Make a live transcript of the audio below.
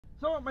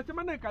So macam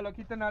mana kalau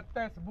kita nak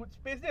test boot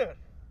space dia?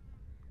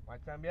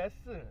 Macam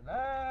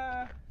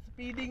biasalah,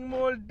 speeding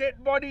mole dead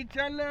body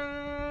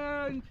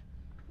challenge.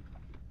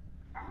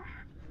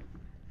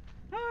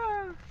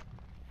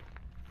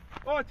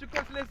 Oh,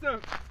 cukup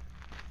selesa.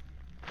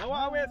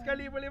 Bawa awet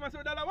sekali boleh masuk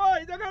dalam.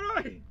 Oi, jangan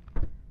oi.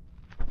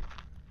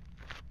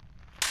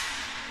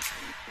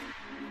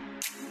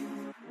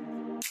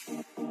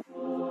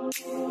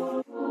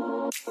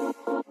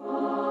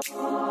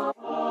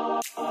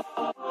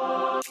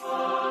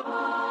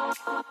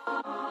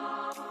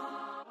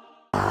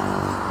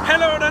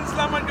 Hello dan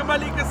selamat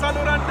kembali ke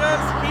saluran The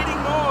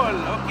Speeding Mall.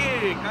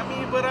 Okey, kami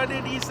berada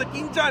di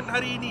Sekincan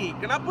hari ini.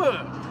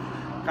 Kenapa?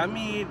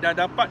 Kami dah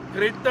dapat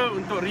kereta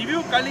untuk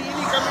review. Kali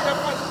ini kami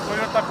dapat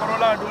Toyota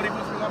Corolla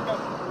 2019.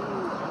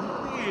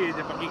 Nanti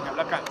je parking kat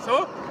belakang.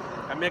 So,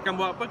 kami akan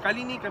buat apa?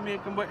 Kali ni kami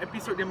akan buat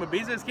episod yang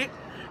berbeza sikit.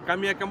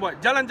 Kami akan buat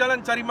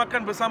jalan-jalan cari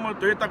makan bersama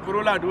Toyota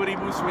Corolla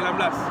 2019.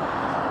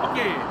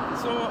 Okey,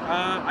 so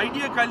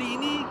idea kali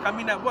ini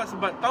kami nak buat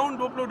sebab tahun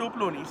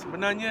 2020 ni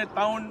sebenarnya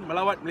tahun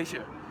melawat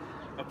Malaysia.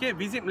 Okey,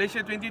 visit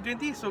Malaysia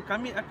 2020. So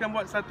kami akan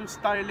buat satu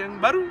style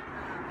yang baru.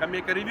 Kami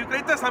akan review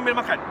kereta sambil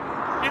makan.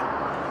 Okey,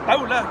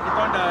 tahulah kita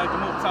orang dah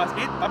gemuk besar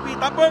sikit, tapi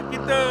tak apa,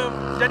 kita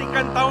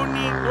jadikan tahun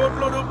ni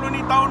 2020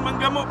 ni tahun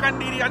menggemukkan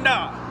diri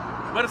anda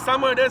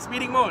bersama The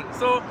Speeding Mall.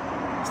 So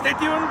stay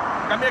tune,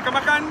 kami akan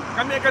makan,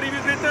 kami akan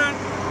review kereta.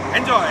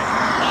 Enjoy.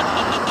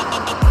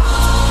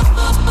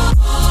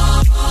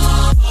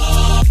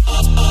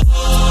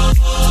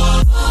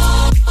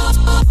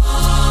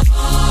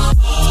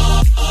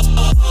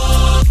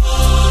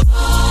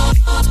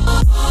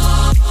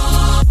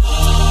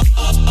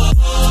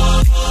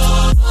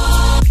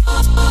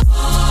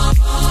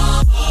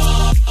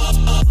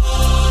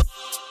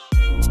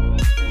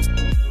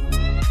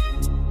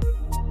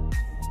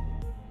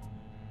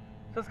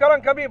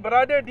 Sekarang kami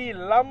berada di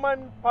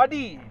Laman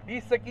Padi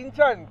di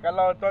Sekincan.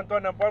 Kalau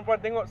tuan-tuan dan puan-puan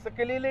tengok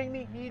sekeliling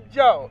ni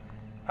hijau.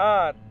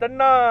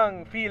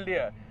 Tenang feel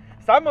dia.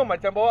 Sama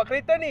macam bawa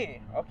kereta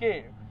ni.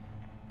 Okey.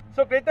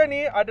 So kereta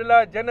ni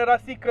adalah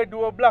generasi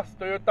ke-12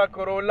 Toyota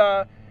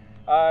Corolla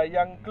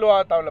yang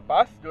keluar tahun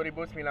lepas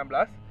 2019.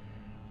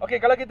 Okey,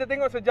 kalau kita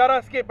tengok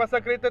sejarah sikit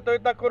pasal kereta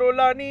Toyota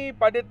Corolla ni,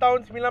 pada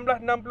tahun 1966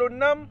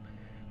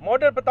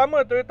 model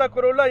pertama Toyota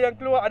Corolla yang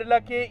keluar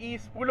adalah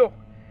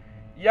KE10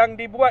 yang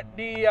dibuat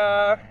di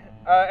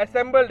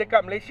assemble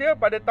dekat Malaysia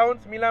pada tahun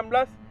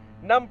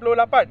 1968.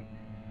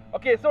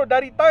 Okey, so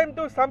dari time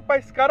tu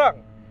sampai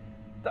sekarang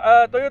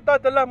Toyota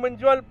telah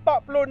menjual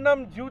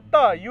 46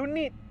 juta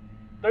unit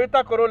Toyota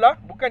Corolla,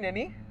 bukan yang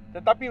ni,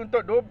 tetapi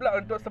untuk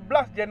 11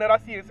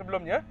 generasi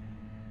sebelumnya.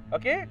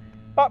 Okey,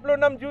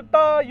 46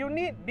 juta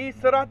unit di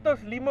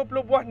 150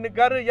 buah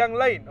negara yang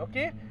lain.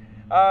 Okey,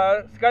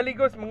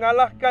 sekaligus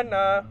mengalahkan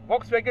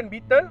Volkswagen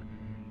Beetle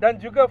dan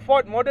juga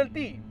Ford Model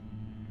T.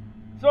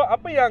 So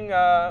apa yang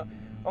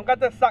orang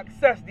kata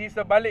sukses di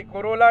sebalik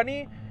Corolla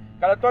ni,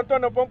 kalau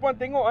tuan-tuan dan puan-puan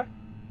tengok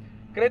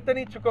kereta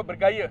ni cukup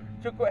bergaya,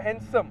 cukup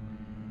handsome.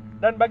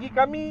 Dan bagi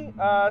kami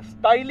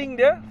styling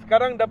dia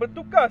sekarang dah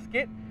bertukar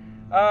sikit,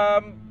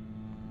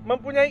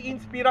 mempunyai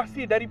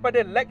inspirasi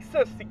daripada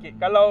Lexus sikit.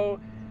 Kalau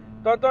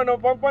tuan-tuan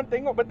dan puan-puan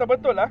tengok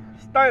betul-betul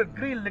style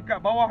grill dekat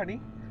bawah ni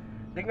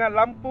dengan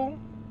lampu,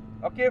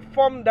 okey,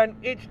 form dan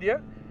edge dia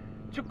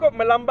cukup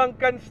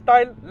melambangkan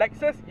style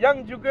Lexus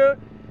yang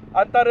juga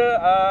antara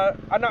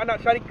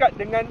anak-anak syarikat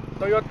dengan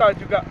Toyota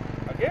juga.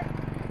 Okey.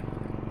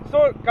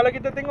 So kalau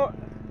kita tengok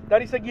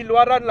dari segi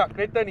luaran lah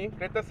kereta ni,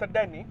 kereta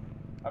sedan ni,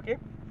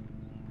 okey,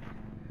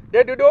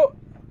 dia duduk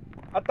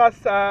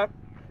atas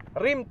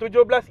rim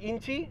 17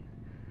 inci,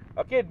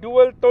 okey,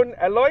 dual tone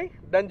alloy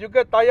dan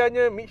juga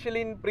tayarnya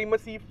Michelin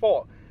Primacy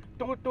 4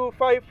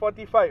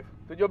 225/45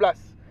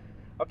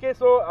 17. Okey,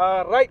 so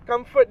ride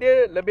comfort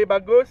dia lebih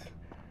bagus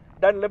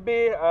dan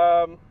lebih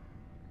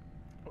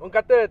orang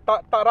kata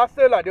tak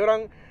rasa lah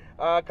diorang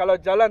kalau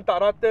jalan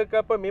tak rata ke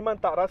apa, memang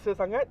tak rasa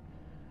sangat.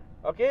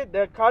 Okay,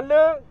 the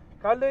colour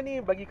ni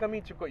bagi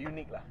kami cukup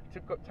unik lah,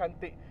 cukup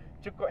cantik,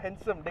 cukup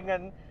handsome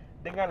dengan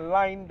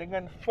line,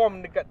 dengan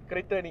form dekat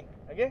kereta ni.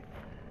 Okay,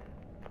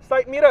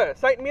 side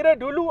mirror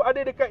dulu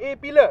ada dekat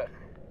A-pillar,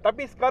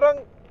 tapi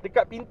sekarang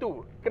dekat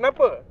pintu.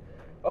 Kenapa?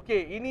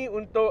 Okay, ini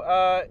untuk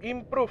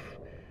improve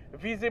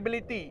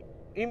visibility,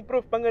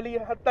 improve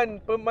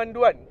penglihatan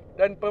pemanduan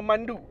dan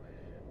pemandu.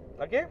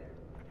 Okay.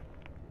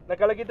 Dan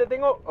kalau kita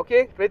tengok,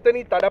 okey, kereta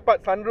ni tak dapat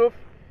sunroof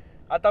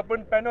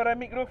ataupun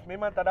panoramic roof,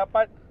 memang tak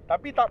dapat.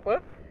 Tapi tak apa,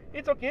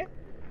 it's okay.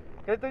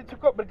 Kereta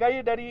cukup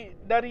bergaya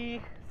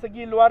dari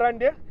segi luaran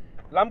dia.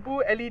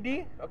 Lampu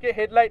LED, okey,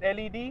 headlight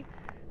LED,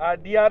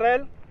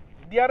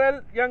 DRL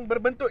yang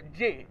berbentuk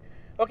J.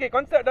 Okey,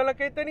 konsep dalam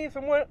kereta ni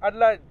semua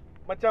adalah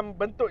macam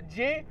bentuk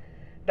J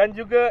dan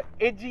juga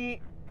AG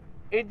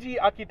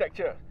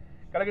architecture.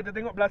 Kalau kita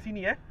tengok belah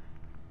sini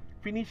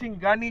finishing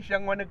garnish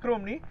yang warna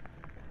chrome ni.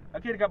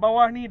 Okey, dekat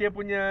bawah ni dia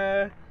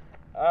punya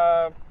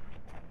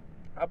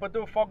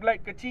fog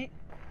light kecil.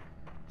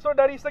 So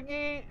dari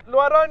segi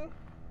luaran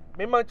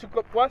memang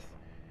cukup puas,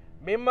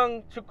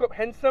 memang cukup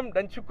handsome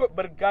dan cukup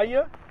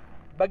bergaya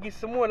bagi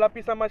semua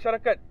lapisan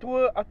masyarakat,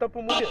 tua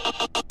ataupun muda.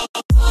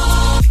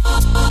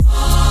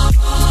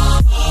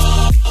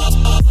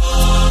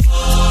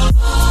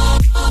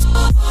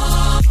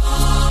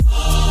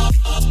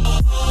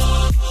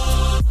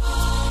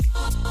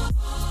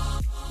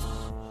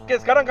 Okay,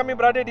 sekarang kami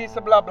berada di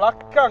sebelah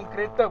belakang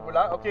kereta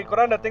pula. Okay,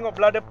 korang dah tengok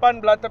belah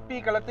depan, belah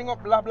tepi. Kalau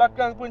tengok belah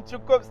belakang pun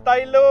cukup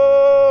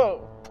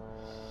stylo.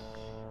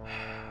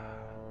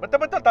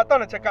 Betul-betul tak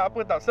tahu nak cakap apa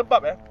tau.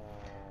 Sebab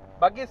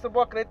bagi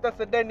sebuah kereta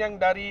sedan yang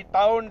dari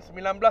tahun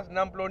 1966,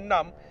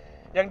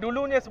 yang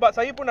dulunya, sebab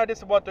saya pun ada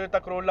sebuah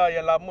Toyota Corolla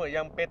yang lama,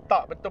 yang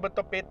petak,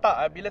 betul-betul petak.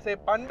 Bila saya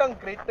pandang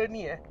kereta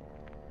ni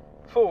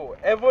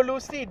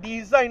evolusi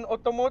design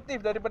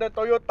otomotif daripada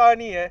Toyota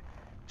ni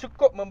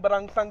cukup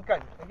memberangsangkan.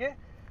 Okay,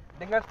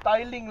 dengan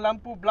styling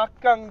lampu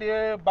belakang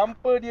dia,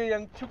 bumper dia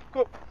yang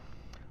cukup,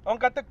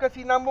 orang kata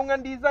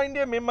kesinambungan design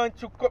dia memang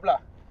cukup lah.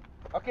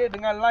 Okay,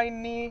 dengan line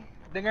ni,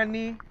 dengan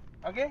ni.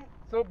 Okay,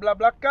 so belah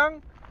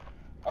belakang.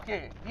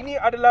 Okay,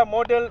 ini adalah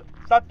model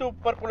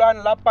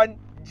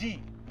 1.8G.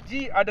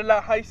 G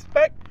adalah high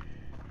spec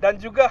dan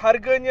juga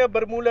harganya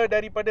bermula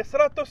daripada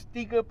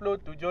 137,000.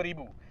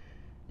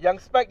 Yang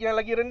spek yang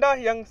lagi rendah,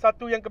 yang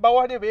satu yang ke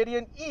bawah dia,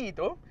 variant E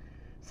tu,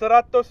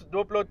 127,000.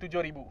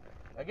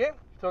 Okay,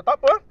 so tak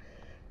apa.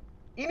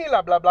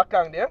 Inilah belah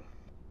belakang dia.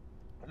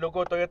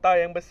 Logo Toyota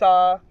yang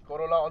besar,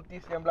 Corolla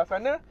Altis yang belah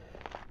sana.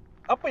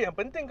 Apa yang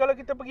penting kalau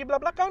kita pergi belah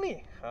belakang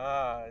ni?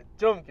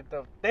 Jom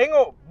kita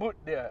tengok boot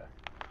dia.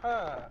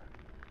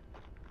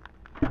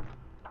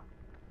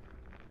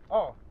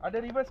 Oh, ada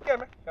reverse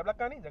cam kat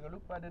belakang ni. Jangan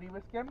lupa ada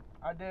reverse cam.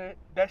 Ada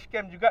dash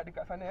cam juga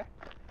dekat sana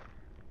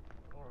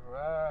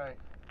Alright.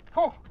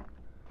 Wow.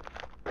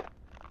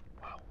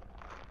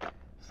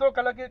 So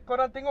kalau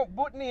korang tengok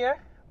boot ni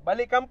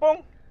balik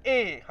kampung,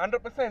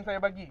 100%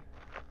 saya bagi.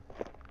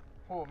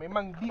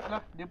 Memang deep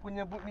lah. Dia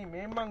punya boot ni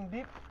memang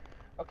deep.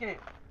 Okay,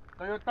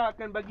 Toyota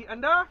akan bagi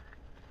anda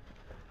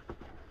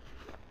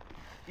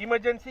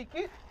emergency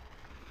kit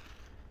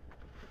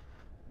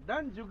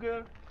dan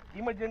juga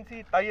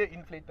emergency tire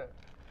inflator.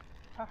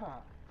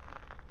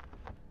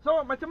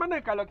 So macam mana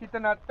kalau kita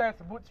nak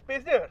test boot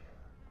space dia?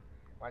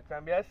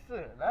 Macam biasa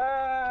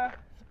lah,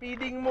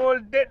 speeding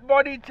mole dead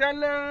body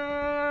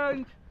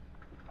challenge.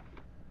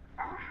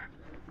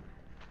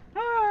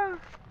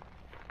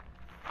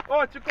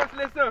 Oh, cukup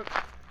selesa.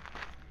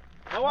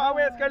 Awak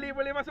awet sekali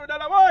boleh masuk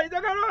dalam. Woi,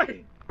 jangan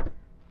woi.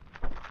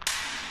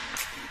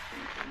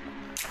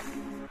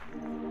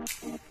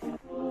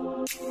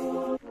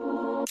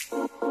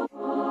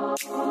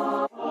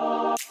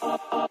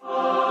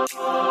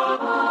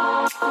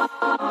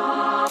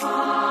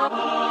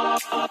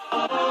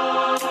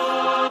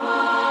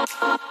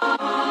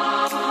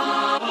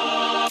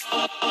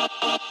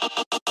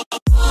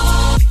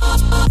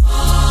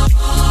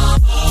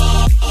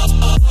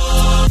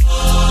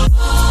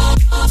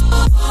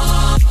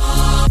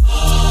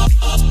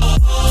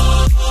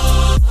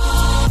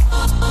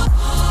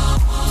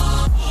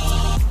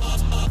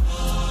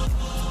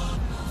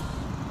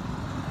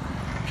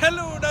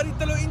 Hello dari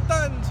Teluk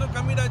Intan. So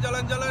kami dah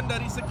jalan-jalan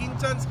dari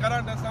Sekincan,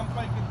 sekarang dah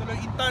sampai ke Teluk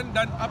Intan.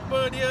 Dan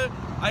apa dia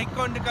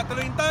ikon dekat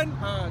Teluk Intan?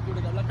 Tu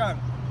dekat belakang.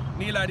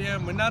 Inilah dia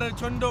Menara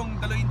Condong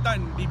Teluk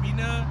Intan.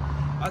 Dibina,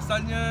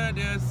 asalnya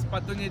dia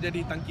sepatutnya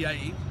jadi tangki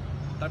air,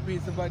 tapi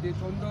sebab dia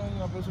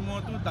condong apa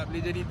semua tu tak boleh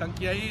jadi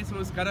tangki air.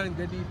 So sekarang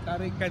jadi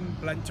tarikan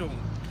pelancong.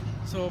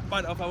 So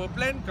part of our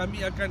plan,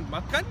 kami akan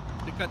makan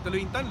dekat Teluk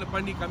Intan.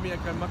 Lepas ni kami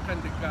akan makan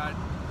dekat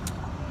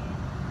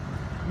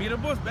Mi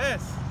Rebus,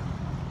 best.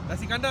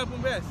 Nasi kandar pun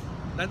best.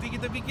 Nanti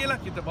kita fikirlah,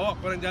 kita bawa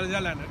korang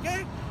jalan-jalan.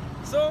 Okay,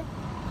 so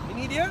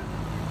ini dia.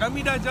 Kami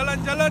dah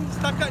jalan-jalan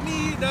setakat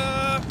ni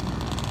dah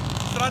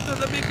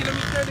 100 lebih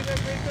kilometer dengan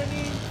kereta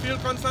ni. Fuel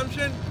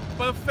consumption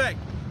perfect,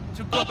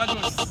 cukup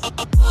bagus.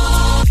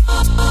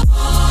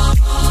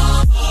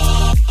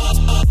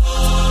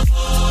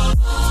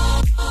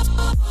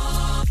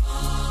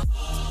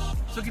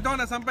 So kita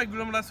orang dah sampai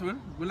Gulam Rasul.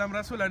 Gulam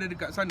Rasul ada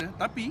dekat sana.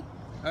 Tapi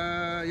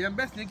yang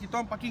bestnya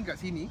kita orang parking kat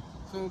sini.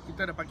 So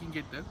kita ada parking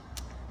kereta.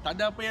 Tak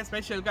ada apa yang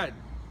special kan.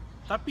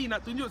 Tapi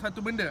nak tunjuk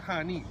satu benda.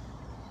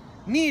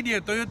 Ni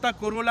dia Toyota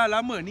Corolla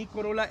lama. Ni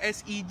Corolla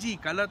SEG.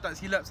 Kalau tak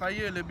silap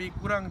saya, lebih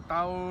kurang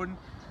tahun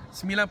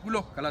 90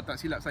 kalau tak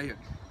silap saya.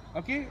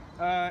 Okay,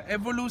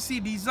 evolusi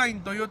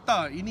design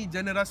Toyota. Ini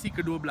generasi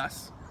ke-12.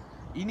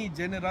 Ini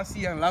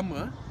generasi yang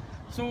lama.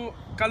 So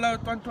kalau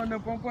tuan-tuan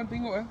dan puan-puan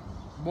tengok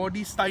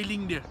body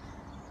styling dia,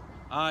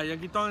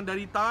 yang kita orang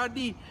dari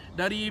tadi,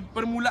 dari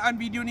permulaan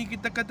video ni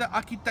kita kata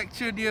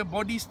architecture dia,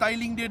 body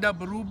styling dia dah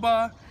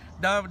berubah.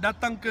 Dah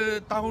datang ke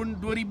tahun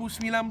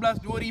 2019,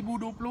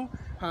 2020.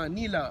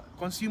 Inilah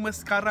consumer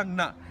sekarang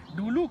nak.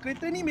 Dulu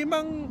kereta ni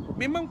memang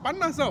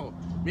panas tau.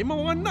 Memang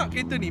orang nak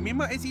kereta ni.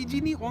 Memang SEG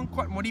ni orang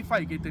kuat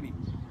modify kereta ni.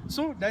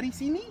 So dari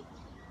sini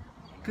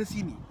ke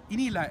sini,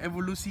 inilah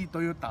evolusi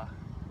Toyota.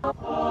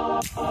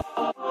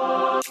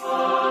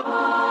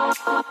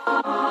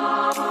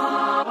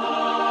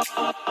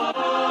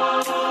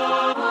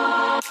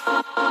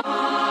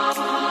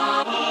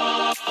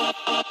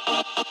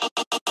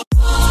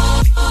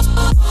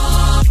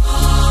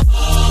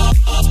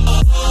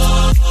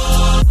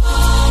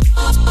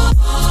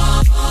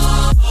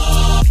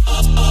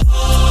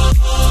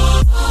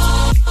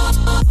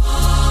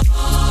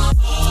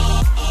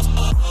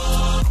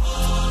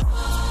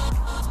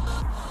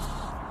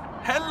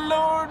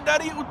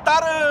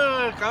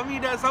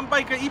 dah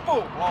sampai ke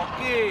Ipoh.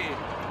 Okey.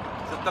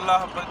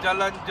 Setelah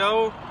berjalan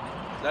jauh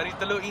dari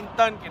Teluk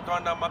Intan, kita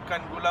orang dah makan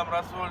gulam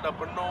rasul, dah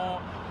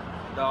penuh,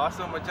 dah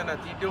rasa macam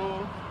nak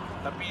tidur.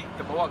 Tapi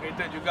kita bawa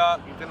kereta juga,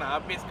 kita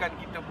nak habiskan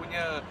kita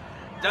punya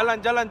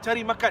jalan-jalan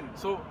cari makan.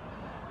 So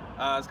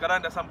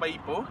sekarang dah sampai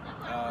Ipoh.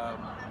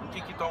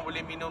 Mungkin kita orang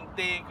boleh minum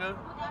teh ke.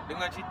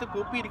 Dengar cerita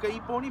kopi dekat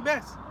Ipoh ni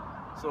best.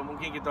 So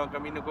mungkin kita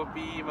akan minum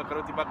kopi,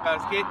 makan roti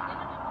bakar sikit,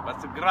 lepas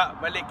tu gerak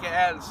balik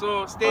KL.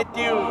 So stay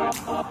tuned.